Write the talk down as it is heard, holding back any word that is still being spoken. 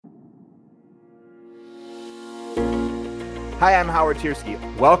Hi, I'm Howard Tiersky.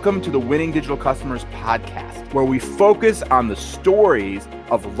 Welcome to the Winning Digital Customers podcast, where we focus on the stories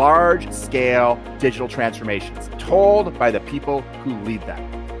of large-scale digital transformations told by the people who lead them.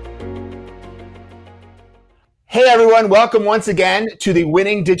 Hey, everyone. Welcome once again to the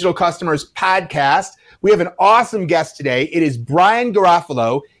Winning Digital Customers podcast. We have an awesome guest today. It is Brian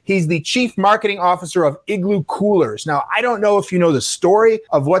Garofalo. He's the Chief Marketing Officer of Igloo Coolers. Now, I don't know if you know the story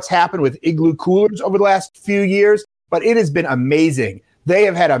of what's happened with Igloo Coolers over the last few years, but it has been amazing. They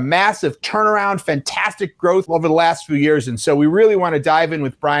have had a massive turnaround, fantastic growth over the last few years. And so we really want to dive in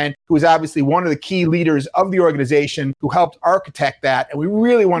with Brian, who is obviously one of the key leaders of the organization who helped architect that. And we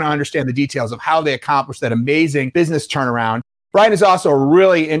really want to understand the details of how they accomplished that amazing business turnaround. Brian is also a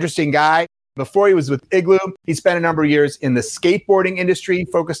really interesting guy. Before he was with Igloo, he spent a number of years in the skateboarding industry,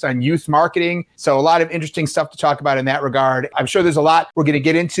 focused on youth marketing. So a lot of interesting stuff to talk about in that regard. I'm sure there's a lot we're going to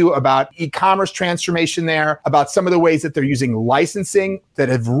get into about e-commerce transformation there, about some of the ways that they're using licensing that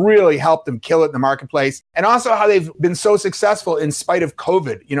have really helped them kill it in the marketplace, and also how they've been so successful in spite of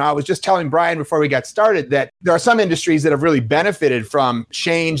COVID. You know, I was just telling Brian before we got started that there are some industries that have really benefited from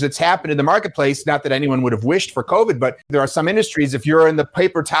change that's happened in the marketplace. Not that anyone would have wished for COVID, but there are some industries, if you're in the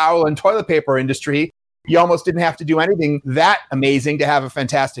paper towel and toilet paper industry, you almost didn't have to do anything that amazing to have a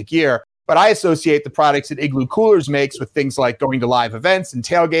fantastic year. But I associate the products that Igloo Coolers makes with things like going to live events and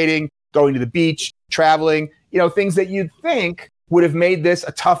tailgating, going to the beach, traveling, things that you'd think would have made this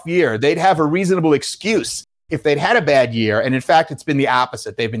a tough year. They'd have a reasonable excuse if they'd had a bad year. And in fact, it's been the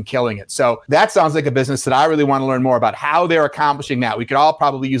opposite. They've been killing it. So that sounds like a business that I really want to learn more about how they're accomplishing that. We could all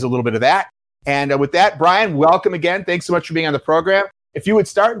probably use a little bit of that. And with that, Brian, welcome again. Thanks so much for being on the program. If you would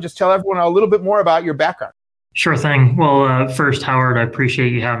start and just tell everyone a little bit more about your background. Sure thing. Well, first, Howard, I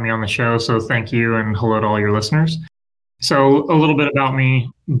appreciate you having me on the show. So thank you, and hello to all your listeners. So a little bit about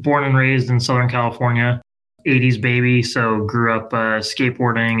me: born and raised in Southern California, 80s baby. So grew up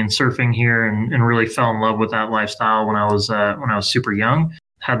skateboarding and surfing here, and really fell in love with that lifestyle when I was super young.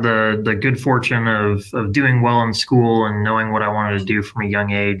 Had the good fortune of doing well in school and knowing what I wanted to do from a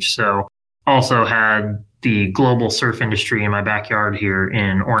young age. So also had the global surf industry in my backyard here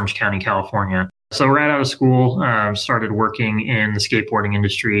in Orange County, California. So right out of school, started working in the skateboarding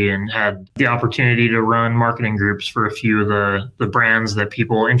industry and had the opportunity to run marketing groups for a few of the brands that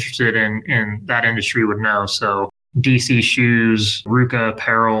people interested in that industry would know. So DC Shoes, Ruka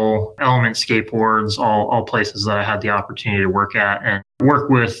Apparel, Element Skateboards, all places that I had the opportunity to work at and work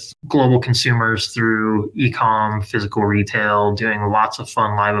with global consumers through e-com, physical retail, doing lots of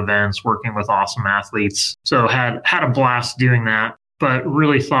fun live events, working with awesome athletes. So had a blast doing that, but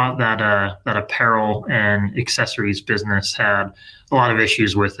really thought that apparel and accessories business had a lot of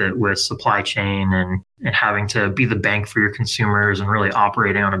issues with it, with supply chain and having to be the bank for your consumers and really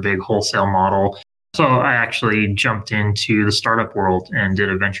operating on a big wholesale model. So I actually jumped into the startup world and did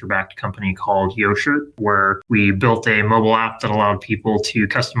a venture-backed company called YoShirt, where we built a mobile app that allowed people to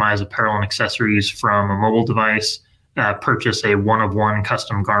customize apparel and accessories from a mobile device, purchase a one-of-one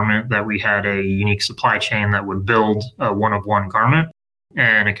custom garment that we had a unique supply chain that would build a one-of-one garment.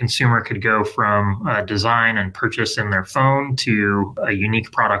 And a consumer could go from design and purchase in their phone to a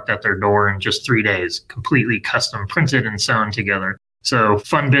unique product at their door in just 3 days, completely custom printed and sewn together. So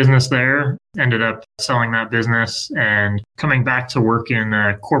fun business there. Ended up selling that business and coming back to work in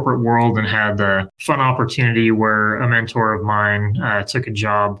the corporate world, and had the fun opportunity where a mentor of mine took a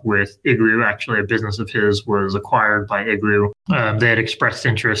job with Igloo. Actually, a business of his was acquired by Igloo. They had expressed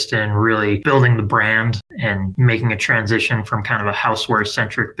interest in really building the brand and making a transition from kind of a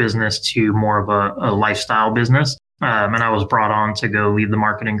houseware-centric business to more of a lifestyle business. And I was brought on to go lead the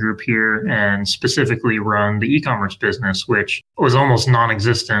marketing group here and specifically run the e-commerce business, which was almost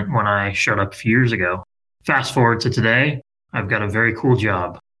non-existent when I showed up a few years ago. Fast forward to today, I've got a very cool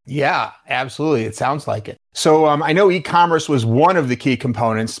job. Yeah, absolutely. It sounds like it. So I know e-commerce was one of the key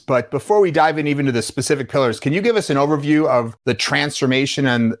components, but before we dive in even to the specific pillars, can you give us an overview of the transformation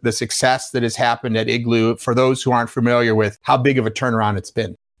and the success that has happened at Igloo for those who aren't familiar with how big of a turnaround it's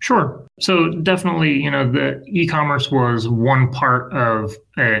been? Sure. So definitely, the e-commerce was one part of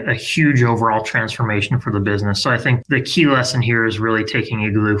a huge overall transformation for the business. So I think the key lesson here is really taking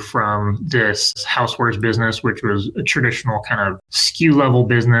Igloo from this housewares business, which was a traditional kind of SKU level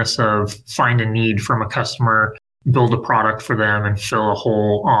business of find a need from a customer, build a product for them, and fill a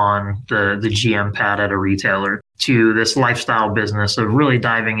hole on the GM pad at a retailer, to this lifestyle business of really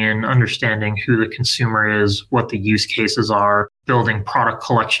diving in, understanding who the consumer is, what the use cases are, building product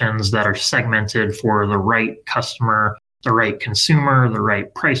collections that are segmented for the right customer, the right consumer, the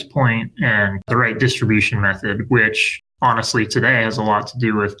right price point, and the right distribution method, which honestly today has a lot to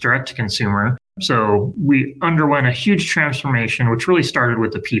do with direct to consumer. So we underwent a huge transformation, which really started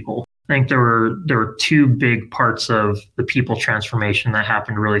with the people. I think there were two big parts of the people transformation that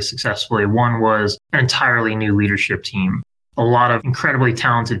happened really successfully. One was an entirely new leadership team. A lot of incredibly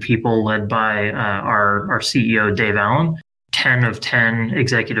talented people led by our CEO, Dave Allen. 10 of 10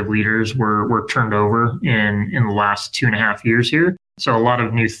 executive leaders were turned over in the last 2.5 years here. So a lot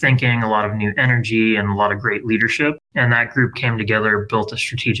of new thinking, a lot of new energy, and a lot of great leadership. And that group came together, built a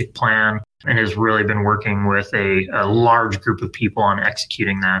strategic plan, and has really been working with a large group of people on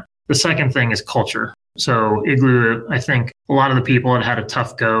executing that. The second thing is culture. So Igloo, I think a lot of the people had a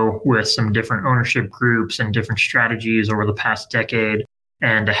tough go with some different ownership groups and different strategies over the past decade.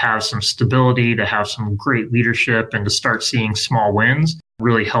 And to have some stability, to have some great leadership, and to start seeing small wins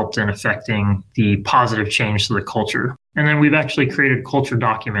really helped in affecting the positive change to the culture. And then we've actually created culture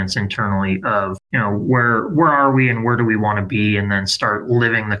documents internally of, where are we and where do we want to be, and then start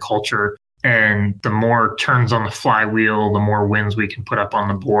living the culture. And the more turns on the flywheel, the more wins we can put up on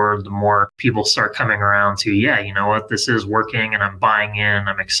the board, the more people start coming around to, yeah, you know what, this is working and I'm buying in,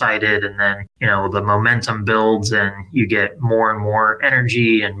 I'm excited. And then, the momentum builds and you get more and more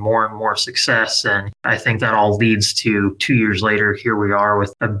energy and more success. And I think that all leads to 2 years later, here we are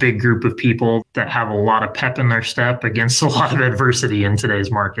with a big group of people that have a lot of pep in their step against a lot of adversity in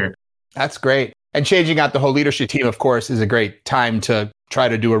today's market. That's great. And changing out the whole leadership team, of course, is a great time to try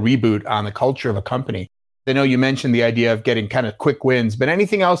to do a reboot on the culture of a company. I know you mentioned the idea of getting kind of quick wins, but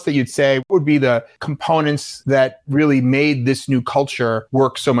anything else that you'd say would be the components that really made this new culture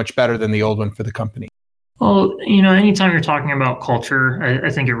work so much better than the old one for the company? Well, anytime you're talking about culture,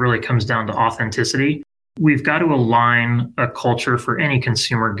 I think it really comes down to authenticity. We've got to align a culture for any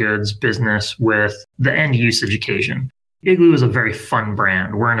consumer goods business with the end usage occasion. Igloo is a very fun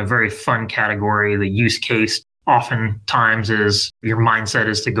brand. We're in a very fun category. The use case oftentimes is your mindset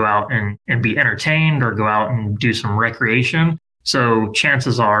is to go out and be entertained or go out and do some recreation. So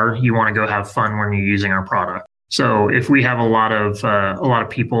chances are you want to go have fun when you're using our product. So if we have a lot of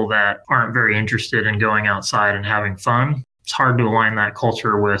people that aren't very interested in going outside and having fun, it's hard to align that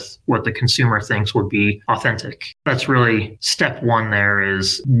culture with what the consumer thinks would be authentic. That's really step one there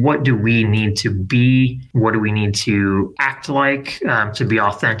is what do we need to be? What do we need to act like to be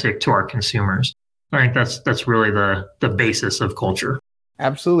authentic to our consumers? I think that's really the basis of culture.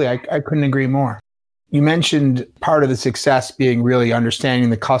 Absolutely. I couldn't agree more. You mentioned part of the success being really understanding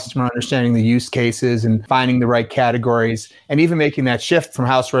the customer, understanding the use cases and finding the right categories, and even making that shift from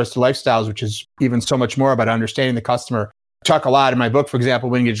housewares to lifestyles, which is even so much more about understanding the customer. I talk a lot in my book, for example,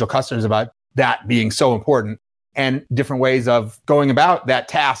 Winning Digital Customers, about that being so important and different ways of going about that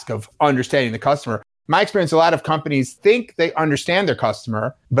task of understanding the customer. My experience, a lot of companies think they understand their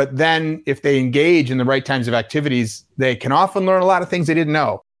customer, but then if they engage in the right kinds of activities, they can often learn a lot of things they didn't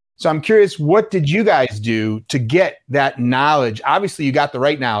know. So I'm curious, what did you guys do to get that knowledge? Obviously, you got the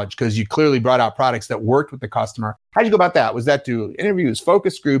right knowledge because you clearly brought out products that worked with the customer. How did you go about that? Was that through interviews,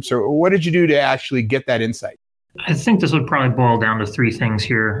 focus groups, or what did you do to actually get that insight? I think this would probably boil down to three things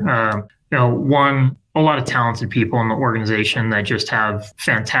here. One, a lot of talented people in the organization that just have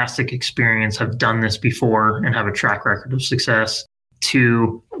fantastic experience, have done this before and have a track record of success.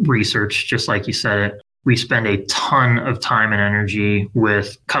 Two, research, just like you said it. We spend a ton of time and energy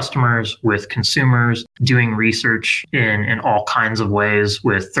with customers, with consumers, doing research in all kinds of ways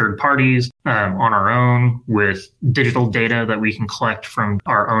with third parties, on our own, with digital data that we can collect from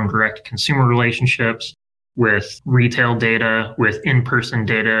our own direct consumer relationships, with retail data, with in-person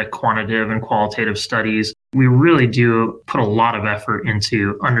data, quantitative and qualitative studies. We really do put a lot of effort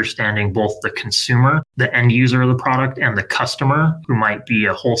into understanding both the consumer, the end user of the product, and the customer, who might be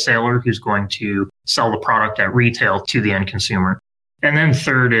a wholesaler who's going to sell the product at retail to the end consumer. And then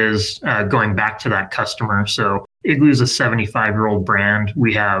third is going back to that customer. So Igloo is a 75-year-old brand.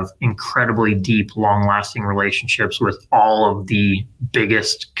 We have incredibly deep, long-lasting relationships with all of the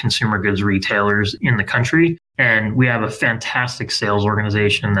biggest consumer goods retailers in the country. And we have a fantastic sales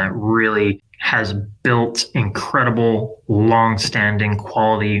organization that really has built incredible, long-standing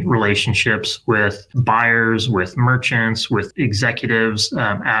quality relationships with buyers, with merchants, with executives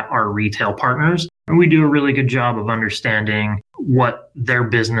at our retail partners. And we do a really good job of understanding what their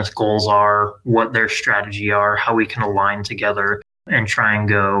business goals are, what their strategy are, how we can align together and try and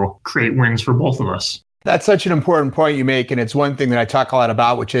go create wins for both of us. That's such an important point you make. And it's one thing that I talk a lot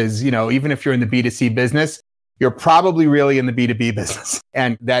about, which is, even if you're in the B2C business, you're probably really in the B2B business.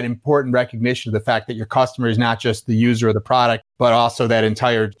 And that important recognition of the fact that your customer is not just the user of the product, but also that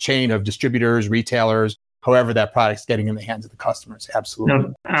entire chain of distributors, retailers, however that product's getting in the hands of the customers. Absolutely.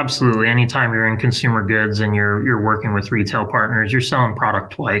 No, absolutely. Anytime you're in consumer goods and you're working with retail partners, you're selling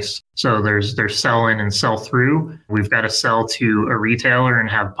product twice. So there's sell in and sell through. We've got to sell to a retailer and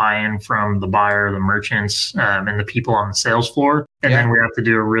have buy-in from the buyer, the merchants, and the people on the sales floor. And then we have to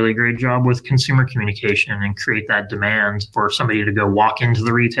do a really great job with consumer communication and create that demand for somebody to go walk into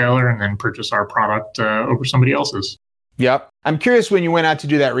the retailer and then purchase our product over somebody else's. Yep. I'm curious, when you went out to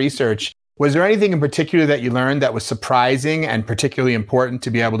do that research, was there anything in particular that you learned that was surprising and particularly important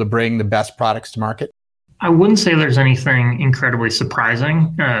to be able to bring the best products to market? I wouldn't say there's anything incredibly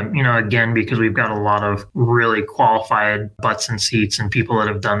surprising, again, because we've got a lot of really qualified butts and seats and people that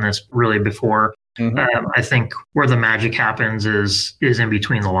have done this really before. Mm-hmm. I think where the magic happens is in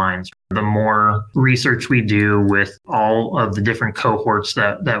between the lines. The more research we do with all of the different cohorts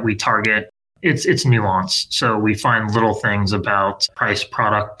that we target, it's nuanced. So we find little things about price,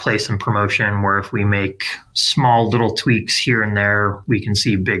 product, place, and promotion, where if we make small little tweaks here and there, we can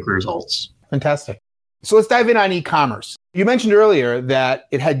see big results. Fantastic. So let's dive in on e-commerce. You mentioned earlier that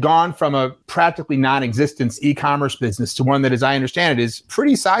it had gone from a practically non-existent e-commerce business to one that, as I understand it, is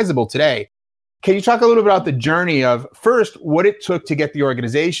pretty sizable today. Can you talk a little bit about the journey of, first, what it took to get the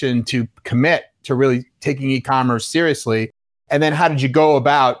organization to commit to really taking e-commerce seriously? And then how did you go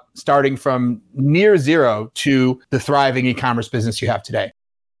about starting from near zero to the thriving e-commerce business you have today?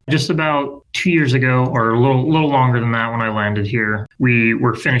 Just about 2 years ago, or a little longer than that when I landed here, we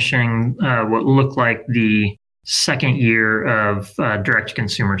were finishing what looked like the second year of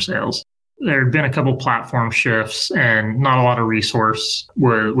direct-to-consumer sales. There had been a couple platform shifts and not a lot of resource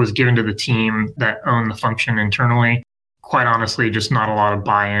was given to the team that owned the function internally. Quite honestly, just not a lot of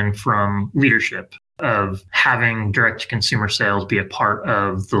buy-in from leadership of having direct-to-consumer sales be a part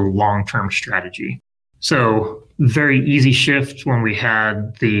of the long-term strategy. So very easy shift when we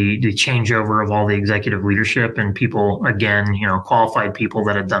had the changeover of all the executive leadership and people, again, qualified people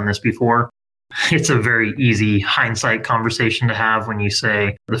that had done this before. It's a very easy hindsight conversation to have when you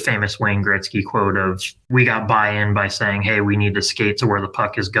say the famous Wayne Gretzky quote of, we got buy-in by saying, hey, we need to skate to where the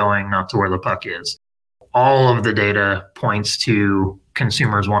puck is going, not to where the puck is. All of the data points to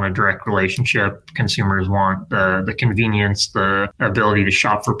consumers want a direct relationship. Consumers want the convenience, the ability to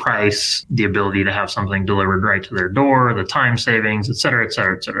shop for price, the ability to have something delivered right to their door, the time savings, et cetera, et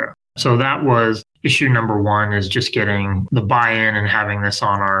cetera, et cetera. So that was issue number one, is just getting the buy-in and having this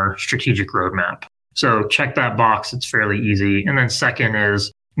on our strategic roadmap. So check that box. It's fairly easy. And then second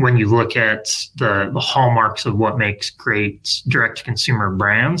is, when you look at the hallmarks of what makes great direct-to-consumer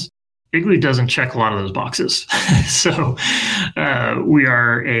brands, Igloo doesn't check a lot of those boxes. So we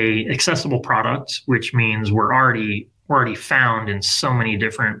are a accessible product, which means we're already found in so many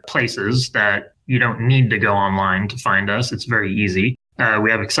different places that you don't need to go online to find us. It's very easy.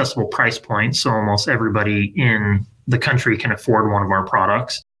 We have accessible price points, so almost everybody in the country can afford one of our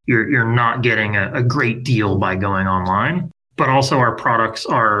products. You're not getting a great deal by going online, but also our products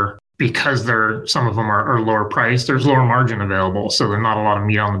are, because some of them are lower priced, there's lower margin available. So there's not a lot of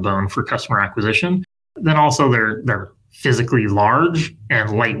meat on the bone for customer acquisition. Then also they're physically large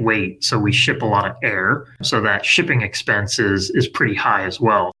and lightweight. So we ship a lot of air. So that shipping expense is pretty high as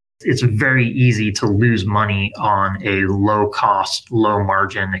well. It's very easy to lose money on a low cost, low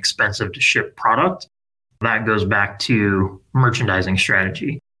margin, expensive to ship product. That goes back to merchandising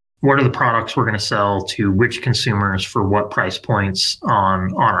strategy. What are the products we're going to sell to which consumers for what price points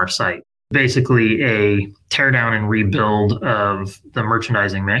on our site? Basically a tear down and rebuild of the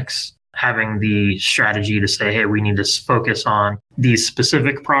merchandising mix, having the strategy to say, hey, we need to focus on these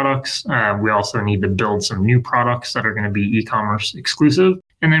specific products. We also need to build some new products that are going to be e-commerce exclusive.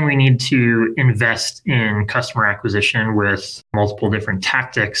 And then we need to invest in customer acquisition with multiple different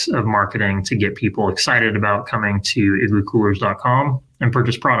tactics of marketing to get people excited about coming to igloocoolers.com and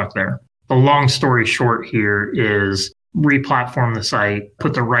purchase product there. The long story short here is re-platform the site,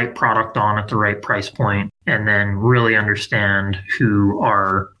 put the right product on at the right price point, and then really understand who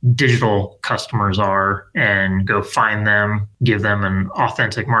our digital customers are and go find them, give them an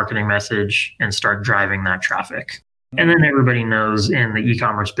authentic marketing message, and start driving that traffic. And then everybody knows in the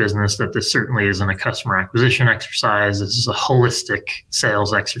e-commerce business that this certainly isn't a customer acquisition exercise. This is a holistic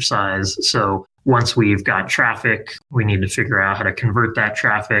sales exercise. So once we've got traffic, we need to figure out how to convert that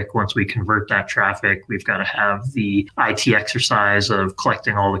traffic. Once we convert that traffic, we've got to have the IT exercise of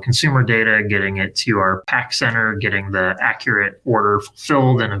collecting all the consumer data, getting it to our pack center, getting the accurate order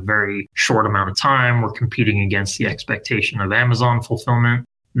fulfilled in a very short amount of time. We're competing against the expectation of Amazon fulfillment.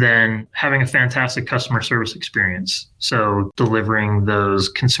 then having a fantastic customer service experience. So delivering those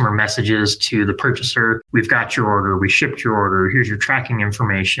consumer messages to the purchaser. We've got your order. We shipped your order. Here's your tracking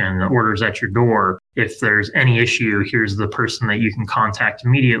information. The order's at your door. If there's any issue, here's the person that you can contact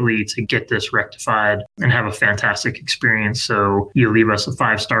immediately to get this rectified and have a fantastic experience. So you leave us a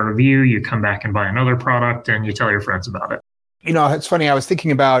 5-star review, you come back and buy another product, and you tell your friends about it. You know, it's funny. I was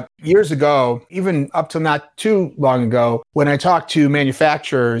thinking about years ago, even up till not too long ago, when I talked to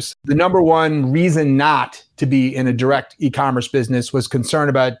manufacturers, the number one reason not to be in a direct e-commerce business was concern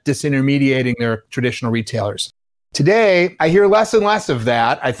about disintermediating their traditional retailers. Today, I hear less and less of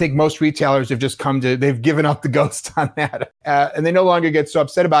that. I think most retailers have just they've given up the ghost on that, and they no longer get so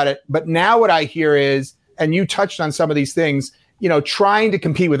upset about it. But now what I hear is, and you touched on some of these things, you know, trying to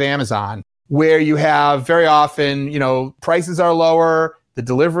compete with Amazon, where you have very often, you know, prices are lower, the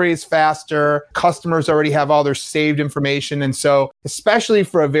delivery is faster, customers already have all their saved information. And so, especially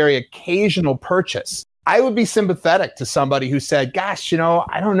for a very occasional purchase, I would be sympathetic to somebody who said, gosh, you know,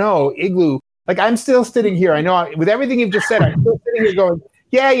 I don't know, Igloo, like I'm still sitting here. I know with everything you've just said, I'm still sitting here going,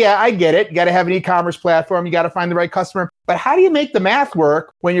 yeah, I get it. You got to have an e-commerce platform. You got to find the right customer. But how do you make the math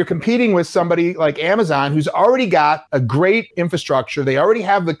work when you're competing with somebody like Amazon, who's already got a great infrastructure? They already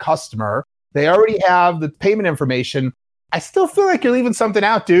have the customer. They already have the payment information. I still feel like you're leaving something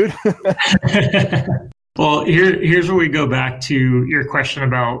out, dude. Well, here's where we go back to your question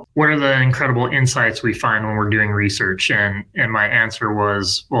about what are the incredible insights we find when we're doing research. And my answer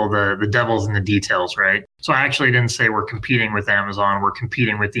was, well, the devil's in the details, right? So I actually didn't say we're competing with Amazon. We're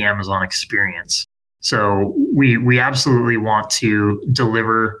competing with the Amazon experience. So we absolutely want to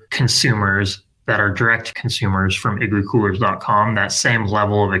deliver consumers that are direct consumers from igloocoolers.com that same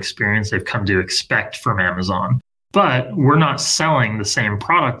level of experience they've come to expect from Amazon. But we're not selling the same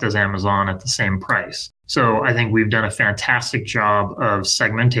product as Amazon at the same price. So I think we've done a fantastic job of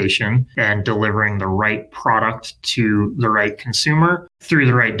segmentation and delivering the right product to the right consumer through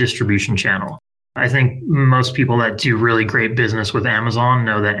the right distribution channel. I think most people that do really great business with Amazon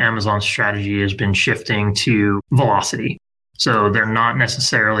know that Amazon's strategy has been shifting to velocity. So they're not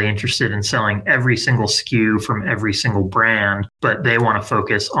necessarily interested in selling every single SKU from every single brand, but they want to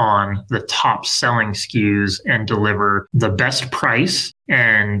focus on the top selling SKUs and deliver the best price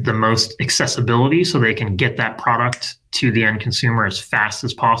and the most accessibility so they can get that product to the end consumer as fast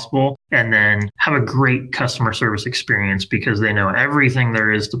as possible and then have a great customer service experience because they know everything there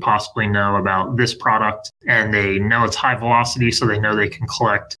is to possibly know about this product and they know it's high velocity, so they know they can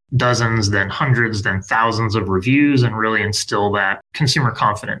collect dozens, then hundreds, then thousands of reviews and really instill that consumer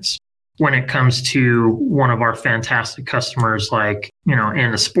confidence. When it comes to one of our fantastic customers, like, you know,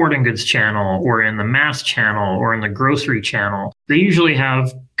 in the sporting goods channel or in the mass channel or in the grocery channel, they usually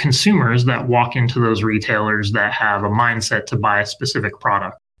have consumers that walk into those retailers that have a mindset to buy a specific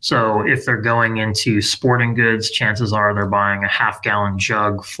product. So if they're going into sporting goods, chances are they're buying a half-gallon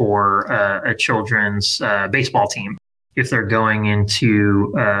jug for a children's baseball team. If they're going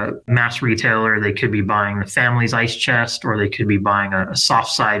into a mass retailer, they could be buying the family's ice chest, or they could be buying a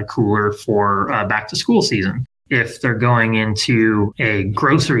soft side cooler for back to school season. If they're going into a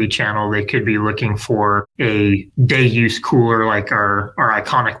grocery channel, they could be looking for a day use cooler like our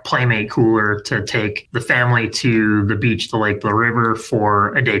iconic Playmate cooler to take the family to the beach, the lake, the river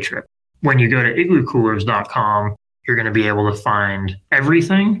for a day trip. When you go to igloocoolers.com, you're going to be able to find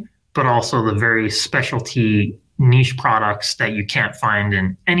everything, but also the very specialty niche products that you can't find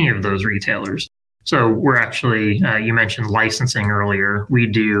in any of those retailers. So we're actually, you mentioned licensing earlier. We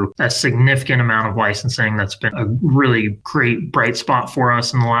do a significant amount of licensing. That's been a really great bright spot for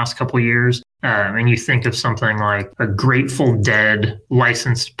us in the last couple of years. And you think of something like a Grateful Dead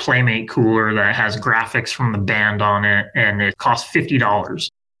licensed Playmate cooler that has graphics from the band on it, and it costs $50.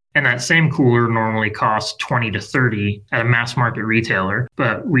 And that same cooler normally costs $20 to $30 at a mass market retailer.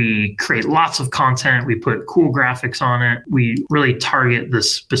 But we create lots of content. We put cool graphics on it. We really target the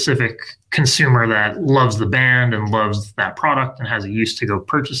specific consumer that loves the band and loves that product and has a use to go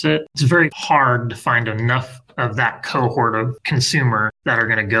purchase it. It's very hard to find enough of that cohort of consumer that are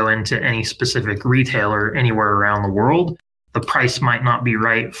going to go into any specific retailer anywhere around the world. The price might not be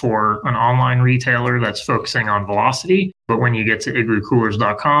right for an online retailer that's focusing on velocity, but when you get to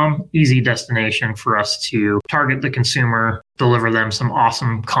igloocoolers.com, easy destination for us to target the consumer, deliver them some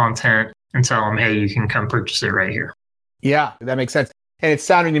awesome content, and tell them, hey, you can come purchase it right here. Yeah, that makes sense. And it's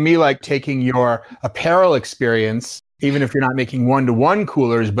sounding to me like taking your apparel experience, even if you're not making one-to-one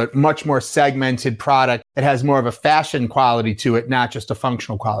coolers, but much more segmented product that has more of a fashion quality to it, not just a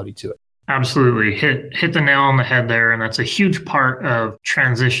functional quality to it. Absolutely. Hit the nail on the head there. And that's a huge part of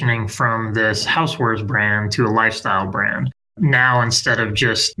transitioning from this housewares brand to a lifestyle brand. now instead of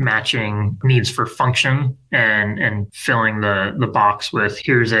just matching needs for function and filling the box with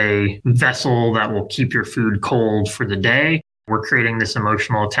here's a vessel that will keep your food cold for the day, we're creating this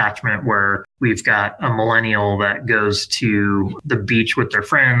emotional attachment where we've got a millennial that goes to the beach with their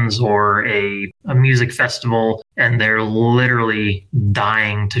friends or a music festival, and they're literally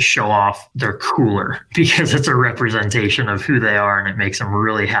dying to show off their cooler because it's a representation of who they are, and it makes them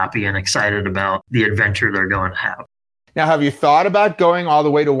really happy and excited about the adventure they're going to have. Now, have you thought about going all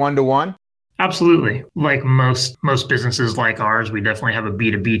the way to one-to-one? Absolutely. Like most businesses like ours, we definitely have a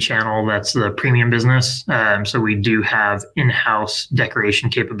B2B channel. That's the premium business. So we do have in-house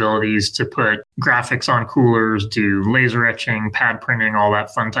decoration capabilities to put graphics on coolers, do laser etching, pad printing, all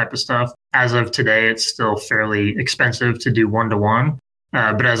that fun type of stuff. As of today, it's still fairly expensive to do one-to-one.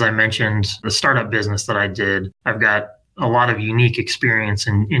 But as I mentioned, the startup business that I did, I've got a lot of unique experience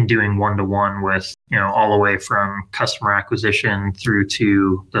in doing one-to-one with, all the way from customer acquisition through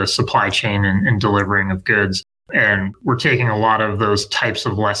to the supply chain and delivering of goods. And we're taking a lot of those types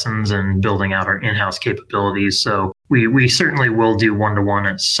of lessons and building out our in-house capabilities. So we certainly will do one-to-one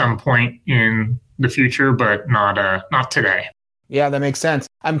at some point in the future, but not today. Yeah, that makes sense.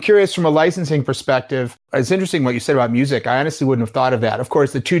 I'm curious from a licensing perspective. It's interesting what you said about music. I honestly wouldn't have thought of that. Of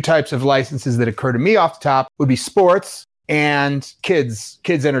course, the two types of licenses that occur to me off the top would be sports and kids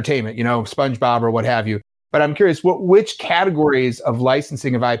entertainment, SpongeBob or what have you. But I'm curious, which categories of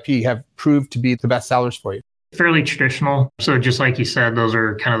licensing of IP have proved to be the best sellers for you? Fairly traditional. So just like you said, those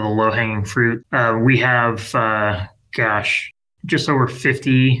are kind of the low-hanging fruit. We have, just over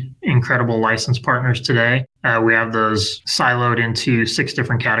 50 incredible license partners today. We have those siloed into 6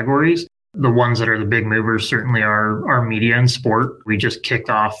 different categories. The ones that are the big movers certainly are media and sport. We just kicked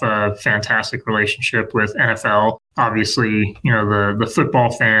off a fantastic relationship with NFL. Obviously, the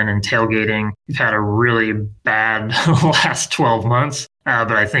football fan and tailgating, we've had a really bad last 12 months.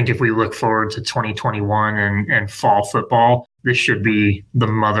 But I think if we look forward to 2021 and fall football, this should be the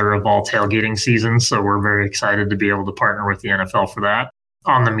mother of all tailgating seasons. So we're very excited to be able to partner with the NFL for that.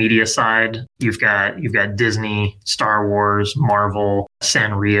 On the media side, you've got Disney, Star Wars, Marvel,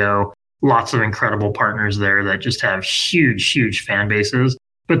 Sanrio, lots of incredible partners there that just have huge, huge fan bases.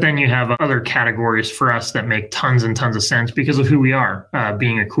 But then you have other categories for us that make tons and tons of sense because of who we are,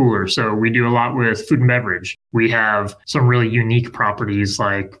 being a cooler. So we do a lot with food and beverage. We have some really unique properties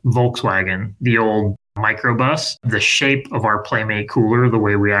like Volkswagen, the old microbus. The shape of our Playmate cooler, the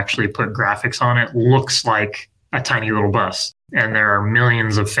way we actually put graphics on it, looks like a tiny little bus. And there are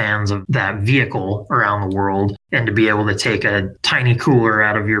millions of fans of that vehicle around the world. And to be able to take a tiny cooler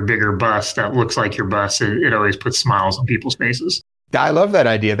out of your bigger bus that looks like your bus, it always puts smiles on people's faces. I love that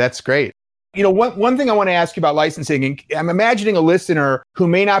idea. That's great. One thing I want to ask you about licensing, and I'm imagining a listener who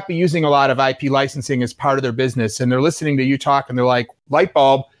may not be using a lot of IP licensing as part of their business, and they're listening to you talk and they're like, light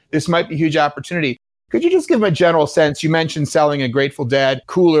bulb, this might be a huge opportunity. Could you just give them a general sense? You mentioned selling a Grateful Dead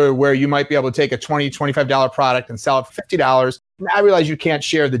cooler where you might be able to take a $20, $25 product and sell it for $50. And I realize you can't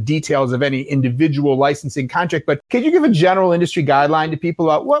share the details of any individual licensing contract, but could you give a general industry guideline to people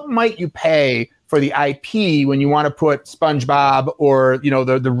about what might you pay for the IP when you want to put SpongeBob or,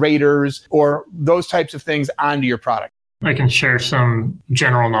 the Raiders or those types of things onto your product? I can share some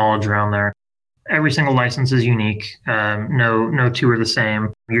general knowledge around there. Every single license is unique. No two are the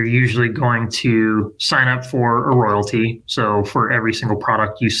same. You're usually going to sign up for a royalty. So for every single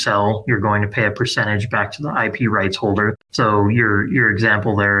product you sell, you're going to pay a percentage back to the IP rights holder. So your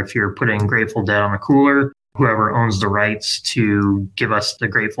example there, if you're putting Grateful Dead on a cooler, whoever owns the rights to give us the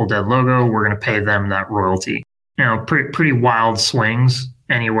Grateful Dead logo, we're going to pay them that royalty. Pretty wild swings.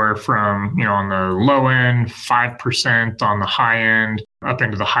 Anywhere from, on the low end, 5%, on the high end, up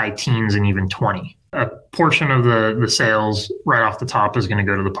into the high teens and even 20. A portion of the sales right off the top is going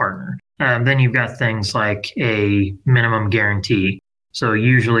to go to the partner. Then you've got things like a minimum guarantee. So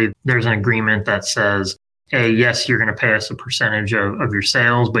usually there's an agreement that says, hey, yes, you're going to pay us a percentage of your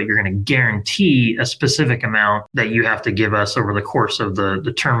sales, but you're going to guarantee a specific amount that you have to give us over the course of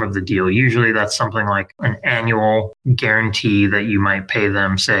the term of the deal. Usually that's something like an annual guarantee that you might pay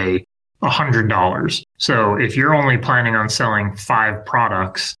them, say, $100. So if you're only planning on selling 5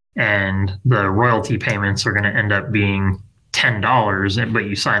 products and the royalty payments are going to end up being $10, but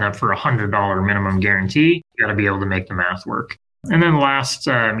you sign up for a $100 minimum guarantee, you got to be able to make the math work. And then last,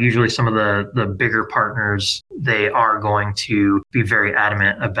 usually some of the bigger partners, they are going to be very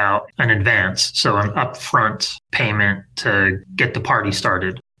adamant about an advance. So an upfront payment to get the party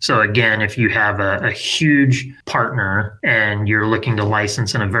started. So again, if you have a huge partner and you're looking to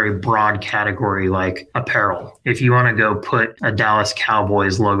license in a very broad category like apparel, if you want to go put a Dallas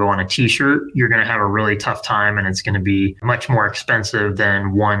Cowboys logo on a t-shirt, you're going to have a really tough time, and it's going to be much more expensive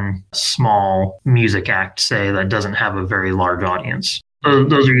than one small music act, say, that doesn't have a very large audience. So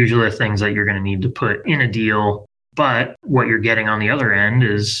those are usually the things that you're going to need to put in a deal. But what you're getting on the other end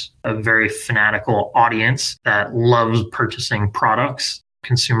is a very fanatical audience that loves purchasing products,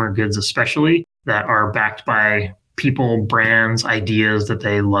 consumer goods especially, that are backed by people, brands, ideas that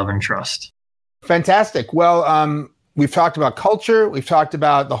they love and trust. Fantastic. Well, we've talked about culture. We've talked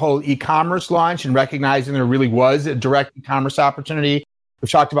about the whole e-commerce launch and recognizing there really was a direct e-commerce opportunity.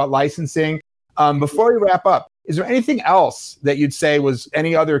 We've talked about licensing. Before we wrap up, is there anything else that you'd say was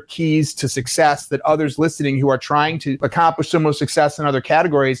any other keys to success that others listening who are trying to accomplish similar success in other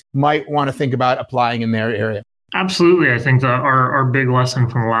categories might want to think about applying in their area? Absolutely. I think that our big lesson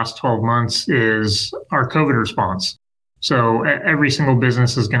from the last 12 months is our COVID response. So every single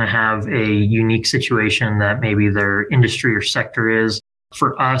business is going to have a unique situation that maybe their industry or sector is.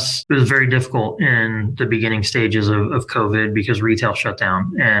 For us, it was very difficult in the beginning stages of COVID because retail shut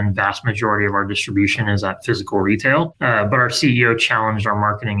down and vast majority of our distribution is at physical retail. But our CEO challenged our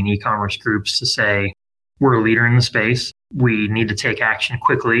marketing and e-commerce groups to say, we're a leader in the space. We need to take action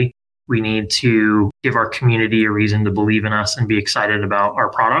quickly. We need to give our community a reason to believe in us and be excited about our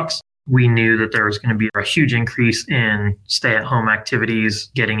products. We knew that there was going to be a huge increase in stay-at-home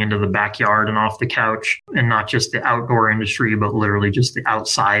activities, getting into the backyard and off the couch, and not just the outdoor industry, but literally just the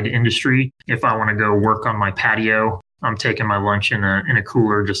outside industry. If I want to go work on my patio, I'm taking my lunch in a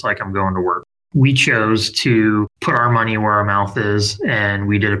cooler just like I'm going to work. We chose to put our money where our mouth is, and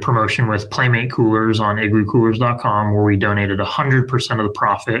we did a promotion with Playmate Coolers on igloocoolers.com where we donated 100% of the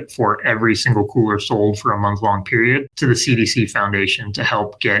profit for every single cooler sold for a month-long period to the CDC Foundation to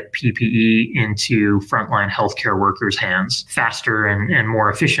help get PPE into frontline healthcare workers' hands faster and more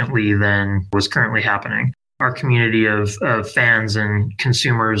efficiently than was currently happening. Our community of fans and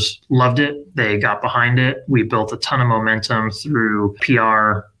consumers loved it. They got behind it. We built a ton of momentum through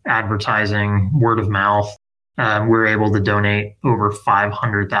PR, advertising, word of mouth. We were able to donate over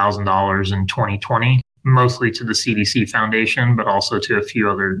 $500,000 in 2020, mostly to the CDC Foundation, but also to a few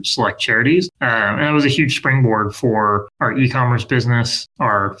other select charities. And it was a huge springboard for our e-commerce business,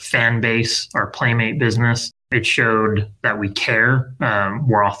 our fan base, our Playmate business. It showed that we care,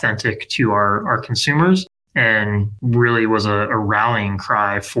 we're authentic to our consumers, and really was a rallying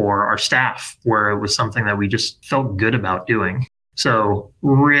cry for our staff, where it was something that we just felt good about doing. So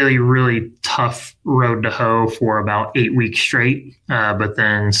really, really tough road to hoe for about 8 weeks straight. But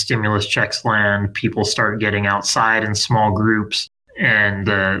then stimulus checks land, people start getting outside in small groups. And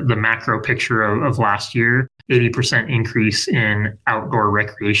the macro picture of last year, 80% increase in outdoor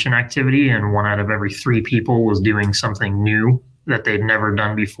recreation activity. And 1 out of every 3 people was doing something new that they'd never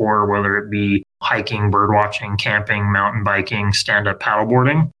done before, whether it be hiking, bird watching, camping, mountain biking, stand-up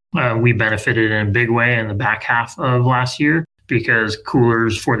paddleboarding. We benefited in a big way in the back half of last year, because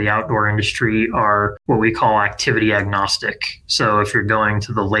coolers for the outdoor industry are what we call activity agnostic. So if you're going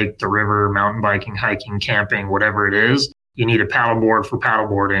to the lake, the river, mountain biking, hiking, camping, whatever it is, you need a paddleboard for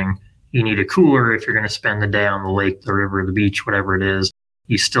paddleboarding. You need a cooler if you're going to spend the day on the lake, the river, the beach, whatever it is.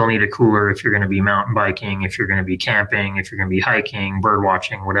 You still need a cooler if you're going to be mountain biking, if you're going to be camping, if you're going to be hiking, bird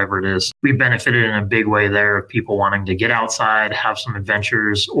watching, whatever it is. We benefited in a big way there of people wanting to get outside, have some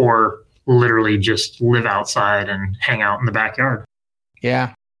adventures, or literally just live outside and hang out in the backyard.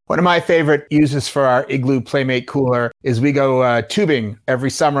 Yeah. One of my favorite uses for our Igloo Playmate cooler is we go tubing every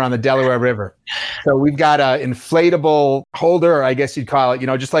summer on the Delaware River. So we've got an inflatable holder, I guess you'd call it,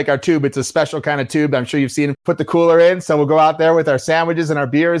 just like our tube. It's a special kind of tube. I'm sure you've seen it. Put the cooler in. So we'll go out there with our sandwiches and our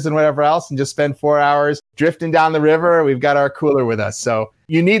beers and whatever else and just spend 4 hours drifting down the river. We've got our cooler with us. So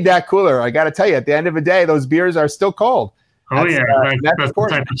you need that cooler. I got to tell you, at the end of the day, those beers are still cold. That's the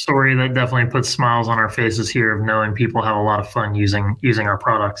type of story that definitely puts smiles on our faces here of knowing people have a lot of fun using our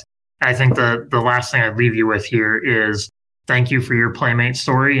products. I think the last thing I'd leave you with here is thank you for your Playmate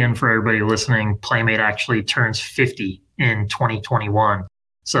story. And for everybody listening, Playmate actually turns 50 in 2021.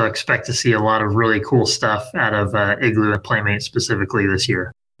 So expect to see a lot of really cool stuff out of Igloo and Playmate specifically this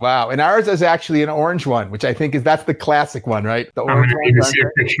year. Wow. And ours is actually an orange one, which I think that's the classic one, right? The orange I'm going to need to see a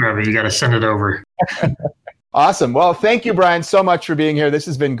picture of it. You got to send it over. Awesome. Well, thank you, Brian, so much for being here. This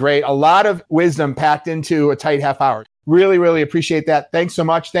has been great. A lot of wisdom packed into a tight half hour. Really, really appreciate that. Thanks so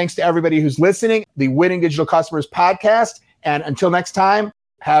much. Thanks to everybody who's listening, the Winning Digital Customers podcast. And until next time,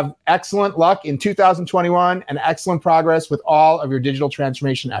 have excellent luck in 2021 and excellent progress with all of your digital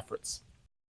transformation efforts.